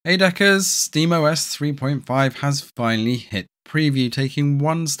Hey Deckers, SteamOS 3.5 has finally hit preview, taking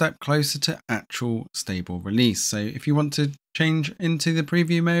one step closer to actual stable release. So if you want to change into the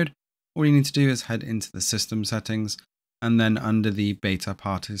preview mode, all you need to do is head into the system settings and then under the beta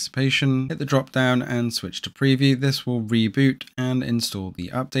participation, hit the drop down and switch to preview. This will reboot and install the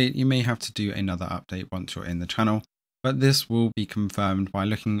update. You may have to do another update once you're in the channel, but this will be confirmed by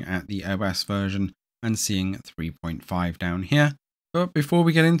looking at the OS version and seeing 3.5 down here. But before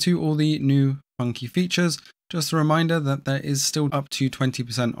we get into all the new funky features, just a reminder that there is still up to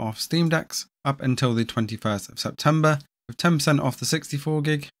 20% off Steam Decks up until the 21st of September, with 10% off the 64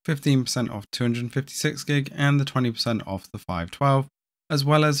 gig, 15% off 256 gig, and the 20% off the 512, as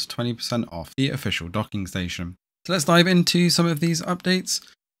well as 20% off the official docking station. So let's dive into some of these updates.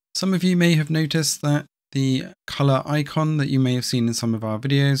 Some of you may have noticed that the color icon that you may have seen in some of our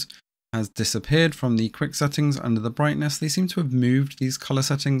videos has disappeared from the quick settings under the brightness. They seem to have moved these color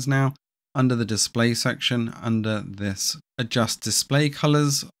settings now under the display section under this adjust display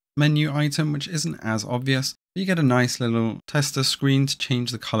colors menu item, which isn't as obvious. You get a nice little tester screen to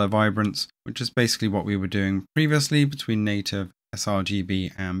change the color vibrance, which is basically what we were doing previously between native,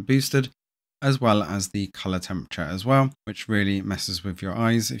 sRGB and boosted, as well as the color temperature as well, which really messes with your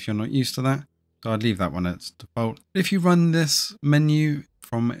eyes if you're not used to that. So I'd leave that one at default. If you run this menu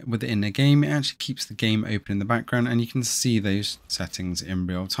from within a game, it actually keeps the game open in the background and you can see those settings in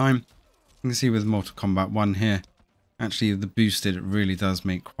real time. You can see with Mortal Kombat 1 here, actually the boosted really does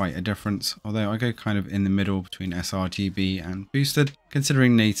make quite a difference, although I go kind of in the middle between sRGB and boosted.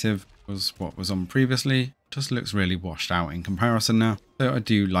 Considering native was what was on previously, just looks really washed out in comparison now, so I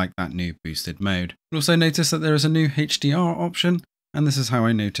do like that new boosted mode. You'll also notice that there is a new HDR option, and this is how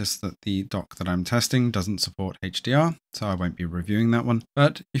I noticed that the dock that I'm testing doesn't support HDR, so I won't be reviewing that one.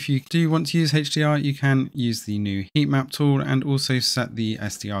 But if you do want to use HDR, you can use the new heat map tool and also set the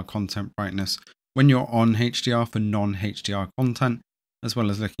SDR content brightness when you're on HDR for non-HDR content, as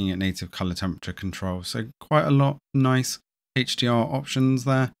well as looking at native color temperature control. So quite a lot of nice HDR options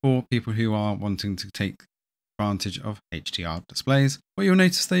there for people who are wanting to take advantage of HDR displays. What you'll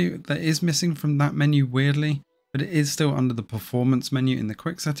notice though that is missing from that menu weirdly, but it is still under the performance menu in the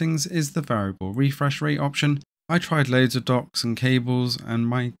quick settings, is the variable refresh rate option. I tried loads of docks and cables and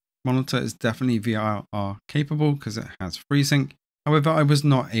my monitor is definitely VRR capable because it has FreeSync. However, I was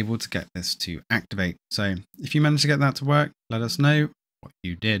not able to get this to activate. So if you managed to get that to work, let us know what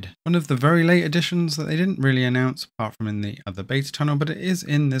you did. One of the very late additions that they didn't really announce apart from in the other beta channel, but it is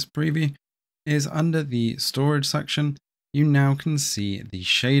in this preview, is under the storage section. You now can see the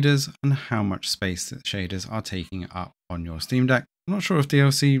shaders and how much space the shaders are taking up on your Steam Deck. I'm not sure if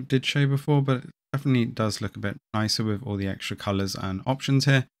DLC did show before, but it definitely does look a bit nicer with all the extra colors and options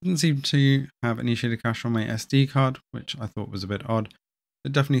here. Didn't seem to have any shader cache on my SD card, which I thought was a bit odd.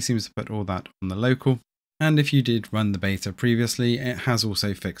 It definitely seems to put all that on the local. And if you did run the beta previously, it has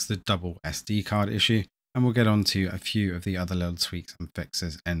also fixed the double SD card issue. And we'll get on to a few of the other little tweaks and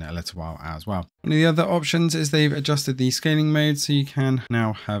fixes in a little while as well. One of the other options is they've adjusted the scaling mode, so you can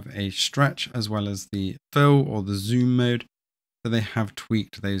now have a stretch as well as the fill or the zoom mode. So they have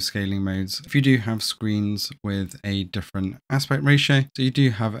tweaked those scaling modes. If you do have screens with a different aspect ratio, so you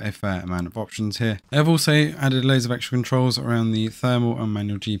do have a fair amount of options here. They've also added loads of extra controls around the thermal and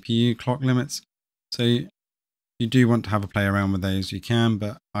manual GPU clock limits. So you do want to have a play around with those, you can,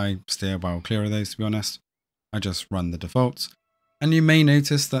 but I steer well clear of those, to be honest. I just run the defaults. And you may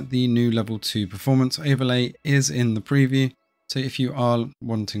notice that the new level 2 performance overlay is in the preview. So if you are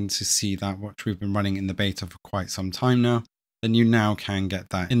wanting to see that, which we've been running in the beta for quite some time now, then you now can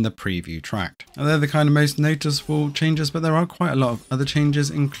get that in the preview track. Now they're the kind of most noticeable changes, but there are quite a lot of other changes,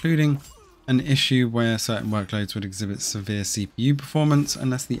 including an issue where certain workloads would exhibit severe CPU performance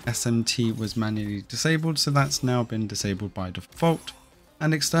unless the SMT was manually disabled, so that's now been disabled by default.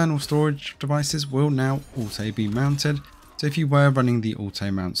 And external storage devices will now auto be mounted, so if you were running the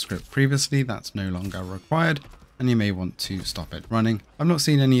auto mount script previously, that's no longer required and you may want to stop it running. I've not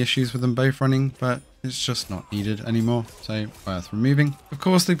seen any issues with them both running, but it's just not needed anymore, so worth removing. Of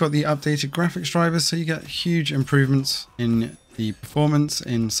course, they've got the updated graphics drivers, so you get huge improvements in the performance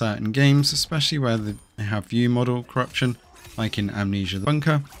in certain games, especially where they have view model corruption, like in Amnesia the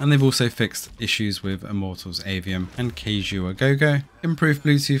Bunker. And they've also fixed issues with Immortals Avium and Keiju A Go-Go, improved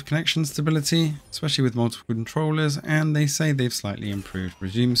Bluetooth connection stability, especially with multiple controllers, and they say they've slightly improved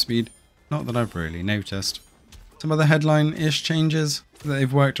resume speed, not that I've really noticed. Some other headline-ish changes: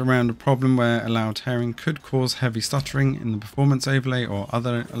 they've worked around a problem where allowed tearing could cause heavy stuttering in the performance overlay or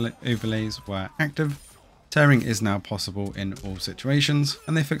other overlays were active. Tearing is now possible in all situations,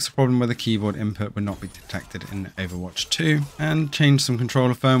 and they fixed a problem where the keyboard input would not be detected in Overwatch 2, and changed some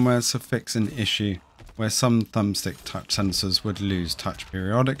controller firmware to fix an issue where some thumbstick touch sensors would lose touch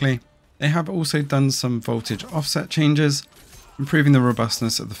periodically. They have also done some voltage offset changes, improving the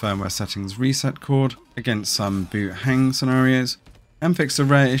robustness of the firmware settings reset cord against some boot hang scenarios, and fixed a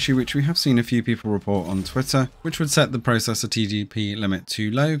rare issue which we have seen a few people report on Twitter, which would set the processor TDP limit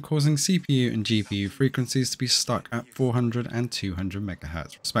too low, causing CPU and GPU frequencies to be stuck at 400 and 200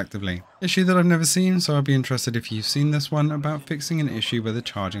 MHz respectively. Issue that I've never seen, so I'll be interested if you've seen this one, about fixing an issue where the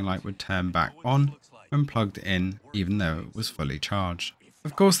charging light would turn back on when plugged in even though it was fully charged.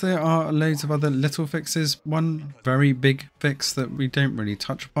 Of course, there are loads of other little fixes. One very big fix that we don't really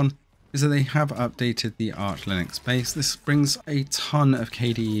touch upon is that they have updated the Arch Linux base. This brings a ton of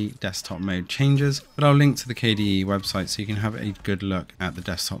KDE desktop mode changes, but I'll link to the KDE website so you can have a good look at the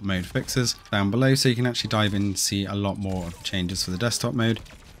desktop mode fixes down below, so you can actually dive in and see a lot more of the changes for the desktop mode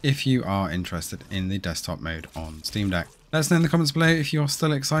if you are interested in the desktop mode on Steam Deck. Let us know in the comments below if you're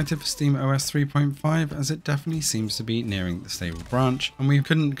still excited for SteamOS 3.5, as it definitely seems to be nearing the stable branch, and we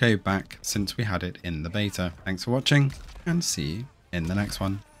couldn't go back since we had it in the beta. Thanks for watching, and see you in the next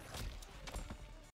one.